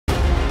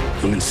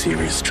I'm in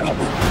serious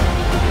trouble.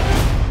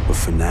 But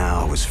for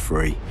now, I was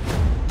free.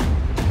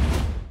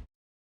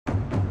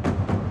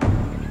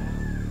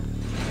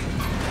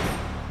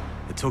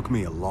 It took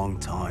me a long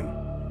time.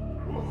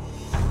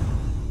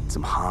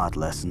 Some hard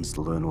lessons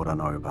to learn what I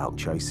know about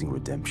chasing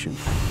redemption.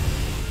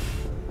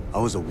 I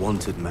was a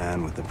wanted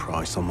man with a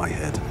price on my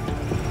head.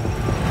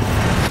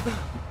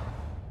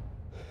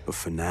 But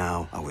for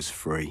now, I was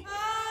free.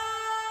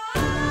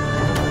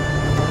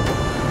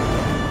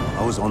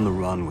 I was on the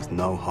run with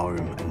no home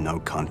and no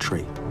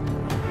country.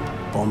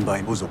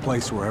 Bombay was a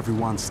place where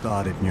everyone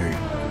started new.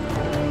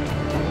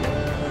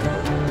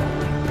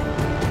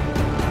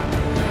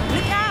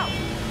 Look out!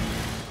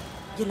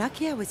 You're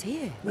lucky I was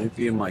here.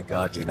 Maybe you're my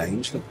guardian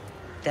angel.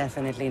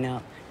 Definitely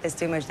not. There's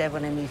too much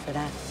devil in me for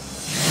that.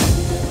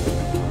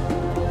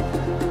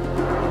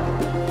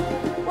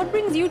 What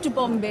brings you to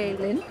Bombay,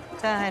 Lin?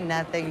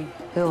 Nothing.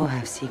 We all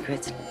have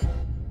secrets.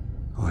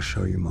 I'll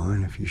show you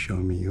mine if you show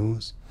me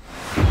yours.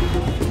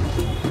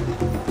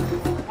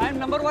 I'm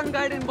 #1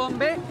 guide in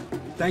Bombay.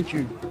 Thank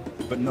you,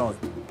 but no.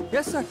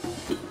 Yes, sir.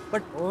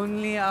 But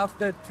only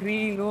after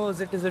 3 no's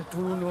it is a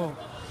true no.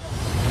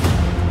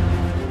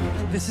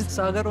 This is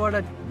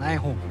Sagarwada, my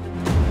home.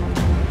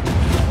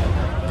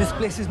 This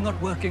place is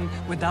not working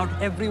without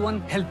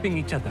everyone helping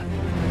each other.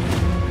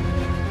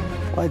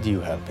 Why do you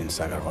help in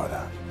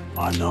Sagarwada?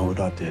 I know what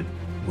I did,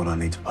 what I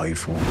need to pay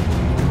for.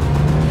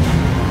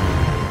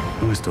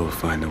 We must all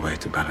find a way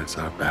to balance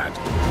our bad.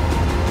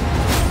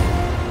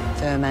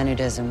 For a man who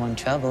doesn't want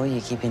trouble,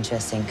 you keep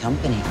interesting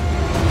company.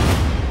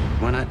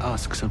 When I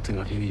ask something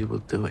of you, you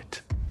will do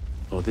it,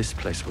 or this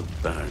place will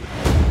burn.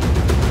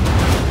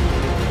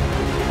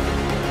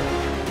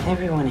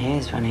 Everyone here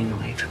is running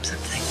away from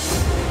something.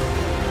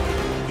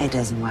 It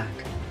doesn't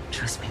work.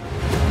 Trust me.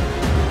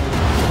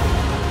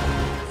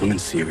 I'm in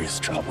serious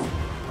trouble.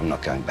 I'm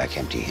not going back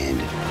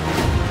empty-handed.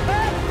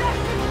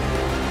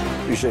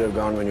 You should have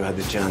gone when you had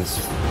the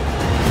chance.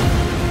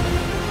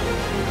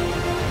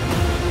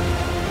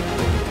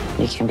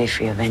 You can be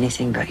free of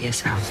anything but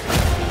yourself.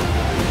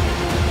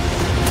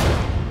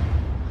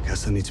 I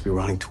guess I need to be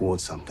running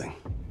towards something,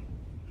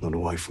 not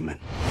away from it.